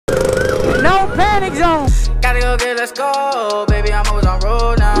no panic zone. Gotta go get, let's go. Baby, I'm always on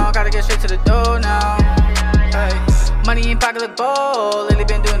road now. Gotta get straight to the door now. Hey. Money in pocket look bold. Lately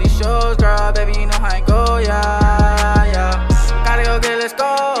been doing these shows, girl. Baby, you know how I go, yeah, yeah. Gotta go get, let's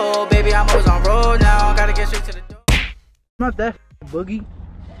go. Baby, I'm always on road now. Gotta get straight to the door. Not that boogie.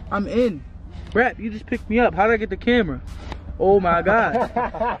 I'm in. BRAAP, you just picked me up. How did I get the camera? Oh my God.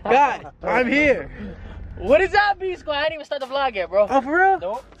 God, I'm here. What is up, B Squad? I didn't even start the vlog yet, bro. Oh, for real?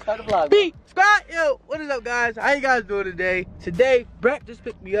 Nope. Start the vlog. B Squad, yo, what is up, guys? How you guys doing today? Today, BRAAP just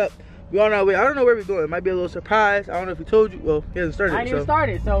picked me up. We on our way. I don't know where we're going. It might be a little surprise. I don't know if he told you. Well, he hasn't started. I ain't even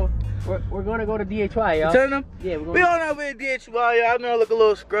started, so we're going to go to DHY, y'all. You telling them? Yeah, we're going. We on our way to DHY, y'all. I know I look a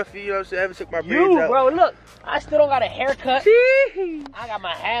little scruffy. You know what I'm saying? I haven't took my braids out. Bro, look. I still don't got a haircut. Jeez. I got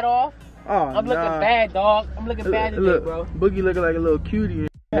my hat off. Oh, I'm looking bad, dog. I'm looking bad today, bro. Boogie looking like a little cutie. You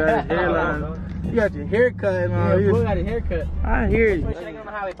got his hairline. You got your haircut and all. Yeah, Boogie got a haircut. I hear you.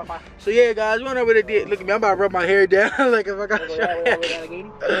 So yeah, guys, we're on our way to DHY. Look at me, I'm about to rub my hair down like if I got shot.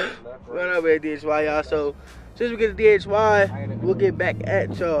 We're on our way to DHY, y'all. So since we get to DHY, we'll get back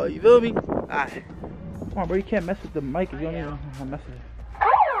at y'all. You feel me? Alright. Come on, bro. You can't mess with the mic if you don't even mess with it.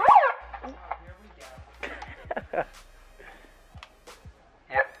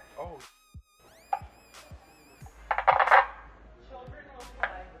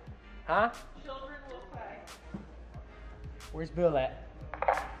 Huh? Children will play. Where's Bill at?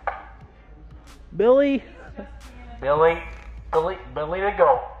 Billy. Billy to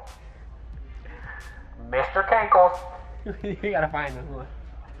go. Mr. Cankles. You gotta find him.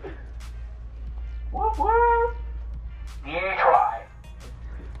 Whoop whoop. DHY.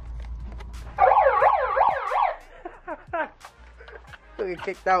 You'll get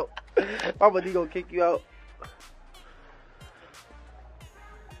kicked out. Mama D gonna kick you out.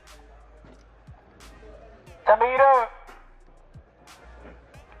 Tomato.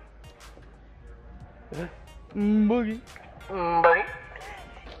 Boogie. Boogie.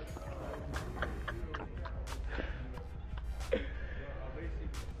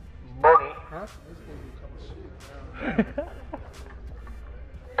 Boogie. Huh?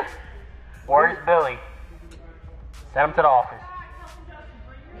 Where's Billy? Send him to the office.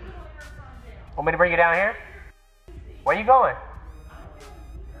 Want me to bring you down here? Where you going?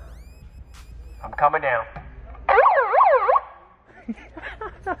 I'm coming down.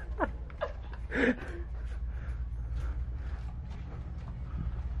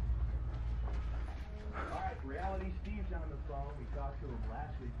 Reality Steve's on the phone. We talked to him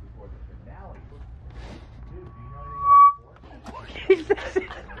last week before the finale. Dude, do you know anything about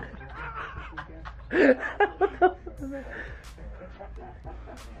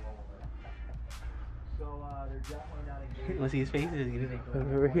So, they're definitely not engaged. Let's see his face.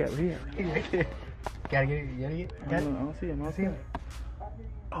 Where he at? Gotta get it. I don't see him.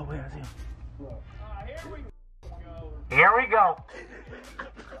 Oh, wait, I see him. Here we go.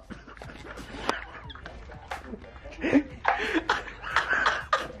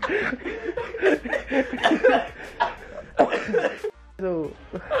 So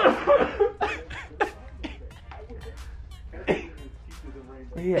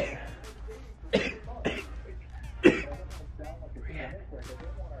yeah.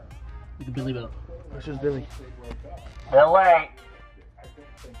 Billy Bill. This is Billy. Billy.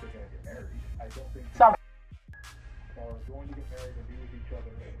 Stop.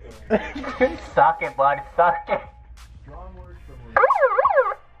 Suck it, bud. Suck it.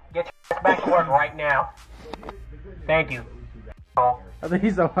 Get your ass back to work right now. Thank you. I think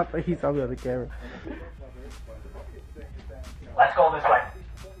he's on the other camera. Let's go this way.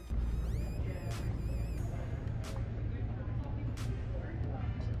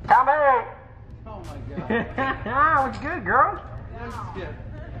 Tommy! Oh my God. What's good, girl? Yeah.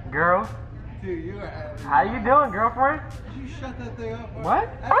 Girl? Dude, you are. How you doing, girlfriend? Did you shut that thing up? What?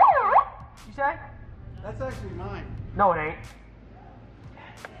 You say? That's actually mine. No, it ain't.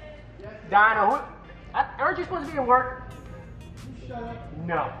 Dinah, aren't you supposed to be at work? You shut up.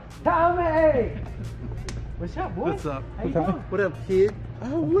 No. Tommy! What's up, boy? What's up? How you doing? What up, kid?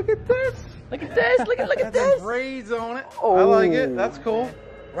 Oh, look at this. Look at this. Look at Got this. some braids on it. Oh. I like it. That's cool.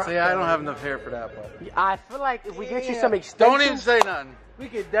 See, I don't have enough hair for that, but. I feel like if we get you some extensions. Don't even say nothing. We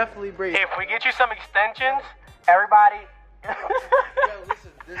could definitely break. If we get you some extensions, everybody. Yo,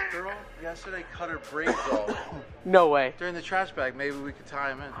 listen, this girl yesterday cut her braids off No way. during the trash bag. Maybe we could tie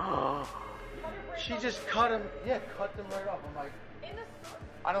them in. She just cut them. Yeah, cut them right off. I'm like,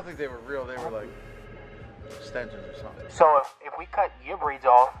 I don't think they were real. They were like extensions or something. So if we cut your braids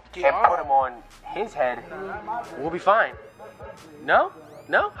off and put them on his head, we'll be fine. No?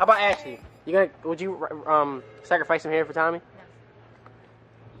 No? How about Ashley? Would you sacrifice some hair for Tommy?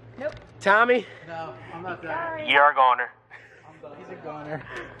 Nope. Tommy? No, I'm not that. You're a goner. He's a goner.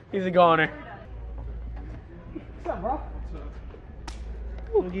 He's a goner. What's up, bro?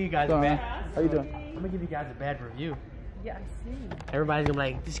 I'm gonna give you guys a bad. How you doing? I'm gonna give you guys a bad review. Yeah, I see. Everybody's gonna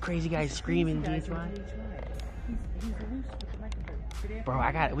be like, this crazy guy's screaming DHY. He's loose with the microphone.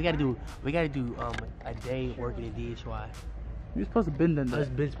 Bro, we gotta do a day working in DHY. You're supposed to been done I was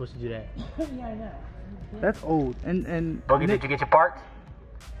that. been supposed to do that. Yeah, I know. That's old. And Boogie, Nick, did you get your parts?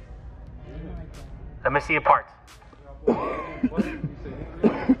 Let me see your parts.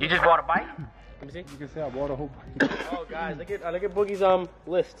 You just bought a bike? Let me see. You can say I bought a whole bike. Oh, guys, look at Boogie's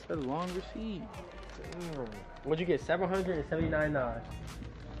list. that's a long receipt. What'd you get? $779.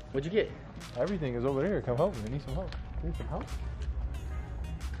 What'd you get? Everything is over there. Come help me. I need some help. Need some help?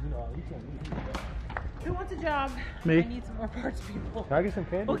 You know, you can't leave that. Who wants a job? Me. I need some more parts people. Can I get some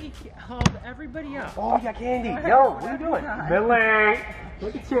candy? Boogie, hold everybody up. Oh, we got candy. Yo, what are you doing? Billy.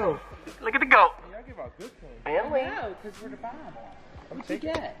 Look at you. Look at the goat. Yeah, I give out good candy. Billy. No, because we're the bomb. I'm What'd you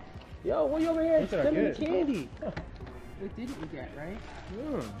get? Yo, what are you over here? What did I Send me the get? candy. What didn't you get, right?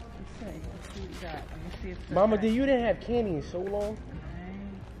 Mm. Let's see. Let's see what you got. Let me see if it's Mama, okay. you didn't have candy in so long.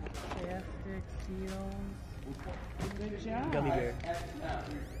 Plastic seals. Good job. Gummy bear.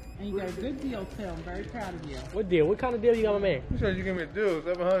 And you got a good deal too. I'm very proud of you. What deal? What kind of deal you got, my man? You said you give me a deal,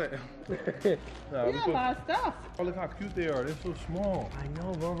 700. You got a lot of stuff. Oh, look how cute they are. They're so small. I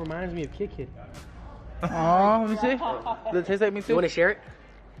know, bro. Reminds me of Kid Kid. Oh, let me see. Does it taste like me You too? want to share it?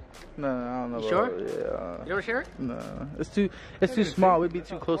 No, I don't know. You about sure? it. Yeah. You want to share it? No, it's too small. We'd be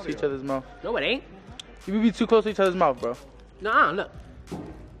too close to each other's mouth. No, it ain't. You would be too close to each other's mouth, bro. Nah, look.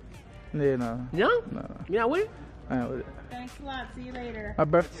 Yeah, no. No? No, You not with it? I ain't with it. Thanks a lot. See you later. My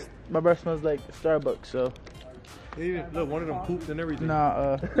breath smells like Starbucks, so Look, one of them pooped and everything.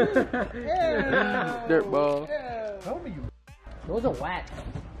 nah. Dirt ball. Tell me you. Those are whack.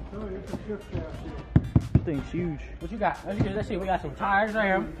 This thing's huge. What you got? Let's see. We got some tires right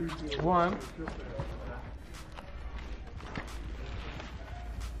here. One.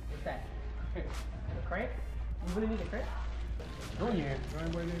 What's that? A crank? You really need a crank? Junior.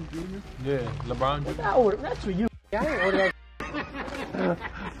 Yeah, LeBron Jr. That's for you. I ain't order that.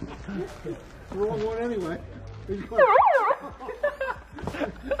 Wrong one anyway.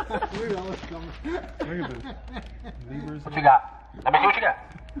 What you got? Let me see what you got.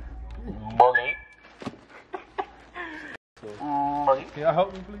 Bully. Bully. Can y'all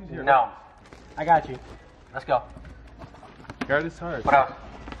help me, please? Here. No. I got you. Let's go. Grab this tire. What else?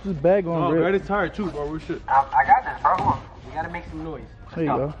 This bag on Oh, rip. grab this tire too, bro. We should. I got this, bro. Come on. We gotta make some noise. There you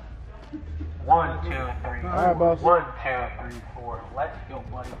go. 1, 2, 3. All right, boss. 1, 2, 3, 4. Let's go,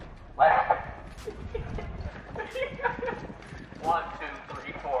 buddy. Let's go. 1, 2,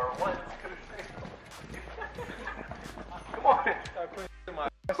 3, 4. 1, 2, 3. Come on.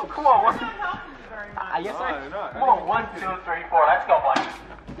 Come on. Yes, sir. Come on. 1, 2, 3, 4. Let's go, buddy.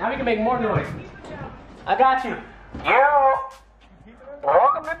 Now we can make more noise. I got you. Yo.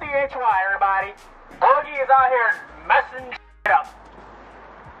 Welcome to DHY, everybody. Boogie is out here messing shit up.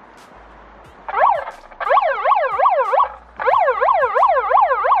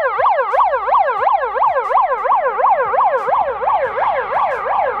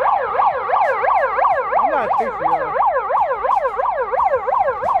 I'm not fixing y'all.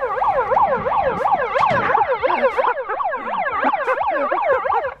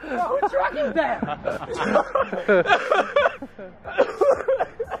 What truck is that?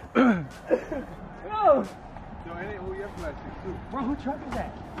 Bro, who truck is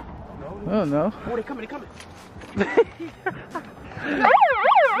that? I don't know. Oh, they coming, they coming.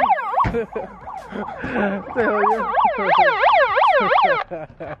 Hell yeah.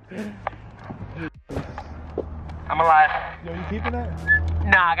 I'm alive. Yo, you keeping that?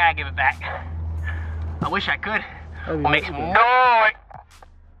 Nah, I gotta give it back. I wish I could. That'd be We'll make good. some noise.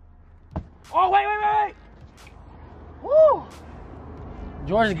 Oh, wait. Woo!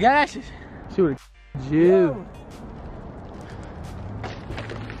 George's glasses. She would have Jill.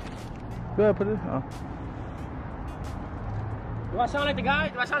 Go ahead, put it. Oh. Do I sound like the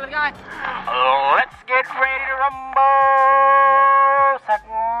guy? Let's get ready to rumble. Suck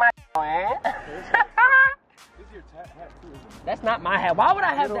my That's not my hat. Why would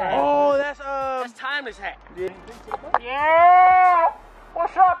I have that hat? Oh, that's That's timeless hat. Yeah. Yeah.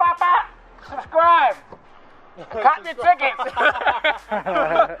 What's up, Papa? Subscribe. Cotton the tickets.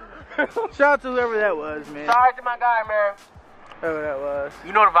 Shout out to whoever that was, man. Sorry to my guy, man. Whoever that was.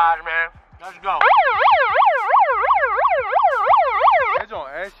 You know the vibes, man. Let's go. That's on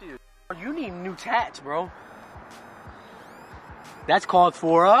ashy. You need new tats, bro. That's called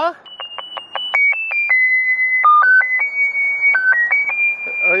for a...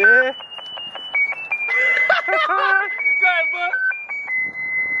 Oh yeah?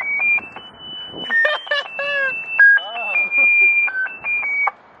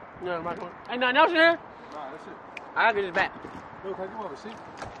 nothing else in here? Nah, that's it. I'll get this back. Yo, can I come over, see?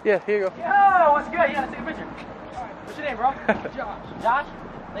 Yeah, here you go. Yo, what's good? Yeah, let's take a picture. What's your name, bro? Josh. Josh?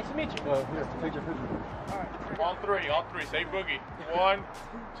 Nice to meet you. Here, take your picture. On three. Say boogie. 1,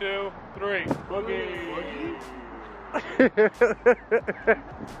 2, 3. Boogie.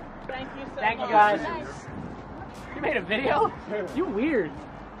 Thank you guys. You made a video? You weird.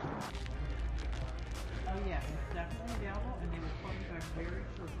 Oh yeah, it's definitely available, and they will call you back very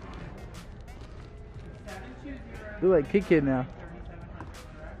shortly. 720. Look like Kid Kid now. 3700,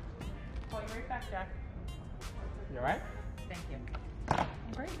 correct? Call you right back, Jack. You alright? Thank you. I'm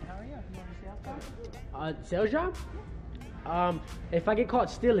great. How are you? You want to see outside? Sales job? If I get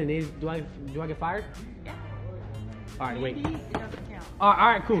caught stealing, do I get fired? Yeah. All right, wait. Candy, it doesn't count. All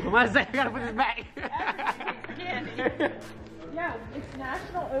right, cool. I'm gonna say I gotta put this back. Candy. Yeah, it's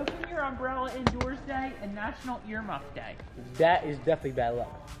National Open Your Umbrella Indoors Day and National Earmuff Day. That is definitely bad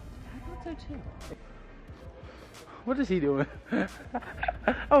luck. I thought so too. What is he doing?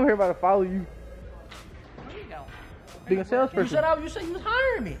 I'm here about to follow you. Where you go? Being a salesperson. You said you was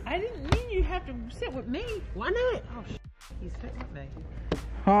hiring me. I didn't mean you have to sit with me. Why not? Oh, he's sitting with me.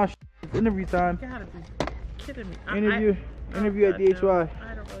 Oh, it's interview time. You gotta be kidding me. Interview at DHY.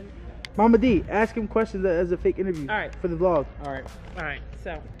 I don't really. Mama D, ask him questions as a fake interview. All right. For the vlog. All right. All right.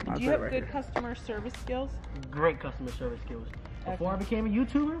 So, I'll do you put it have right good here. customer service skills? Great customer service skills. Before I became a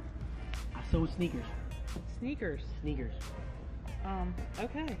YouTuber, I sold sneakers. Sneakers. Sneakers.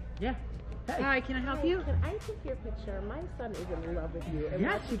 Okay. Yeah. Hey. Hi, can I help you? Can I take your picture? My son is in love with you. And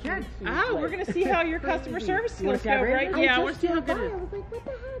Yes, you can. Oh, we're gonna see how your customer service skills go, right? Yeah, I want to see how good it I is. was like, what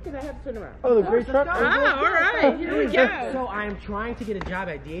the heck? And I had to turn around. Oh, the great truck. Oh, all right. Here we go. So I'm trying to get a job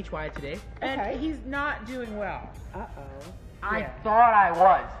at DHY today. And he's not doing well. Uh-oh. I thought I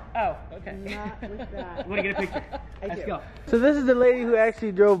was. Oh, okay. Not with that. You want to get a picture? Let's go. So this is the lady who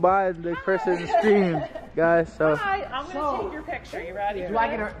actually drove by the person in the stream, guys. So Hi, I'm gonna take your picture. You ready? Do I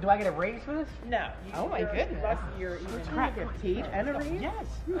get a raise for this? No. Oh my goodness. You're even Crack a teeth and a ring? Yes.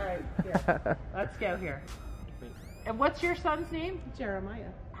 All right. Here. Let's go here. And what's your son's name?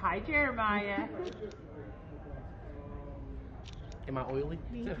 Jeremiah. Hi, Jeremiah. Am I oily?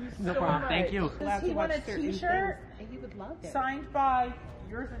 No problem. Thank you. Does he want a T-shirt He would love it. signed by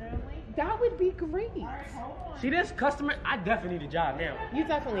yours and only? That would be great. See this customer? I definitely need a job now. You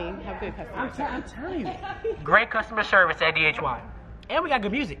definitely have good customer service. I'm telling you. Great customer service at DHY. And we got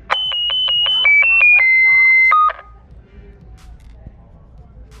good music.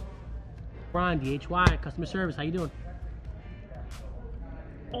 Ron, DHY, customer service, how you doing?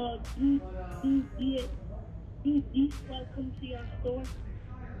 Welcome to your store.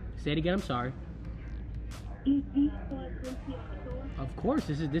 Say it again, I'm sorry. Welcome to your store. Of course,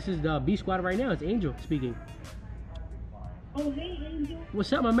 this is the B Squad right now. It's Angel speaking. Oh, hey, Angel.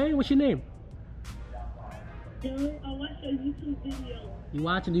 What's up, my man? What's your name? Yo, I watched your YouTube video. You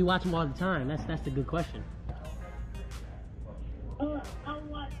watch them? Do you watch them all the time? That's the good question. I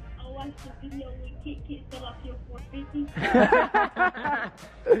watched the video when Kit fell off your 450.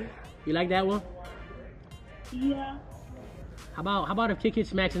 You like that one? Yeah. How about if Kid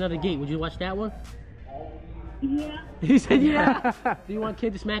smacks another gate? Would you watch that one? Yeah. He said yeah. Do you want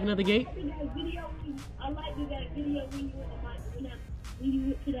Kid to smack another gate? I liked that video when you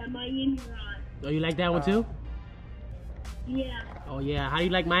went to that Miami ride. Oh, you like that one too? Yeah. Oh yeah. How do you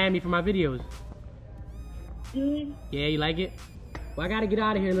like Miami for my videos? Good. Yeah, you like it? Well, I gotta get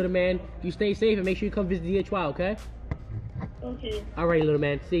out of here, little man. You stay safe and make sure you come visit DHY, okay? Okay. Alright, little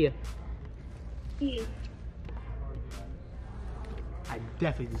man. See ya. See you. I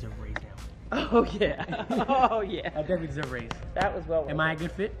definitely deserve a raise now. Oh yeah. Oh yeah. I definitely deserve a raise. That was well. Am I a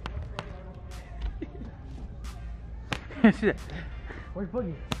good fit? Where's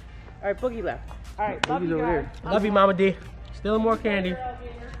Boogie? All right, Boogie left. All right, love Boogie's you over guys. there. Love you, Mama D. Still more candy.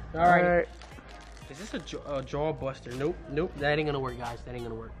 Alright. Alright. Is this a jaw buster? Nope. That ain't gonna work, guys. That ain't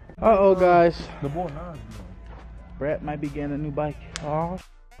gonna work. Uh-oh, guys. The Bullhorn. Brett might be getting a new bike. Oh,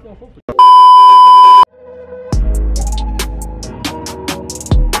 Yo, hopefully.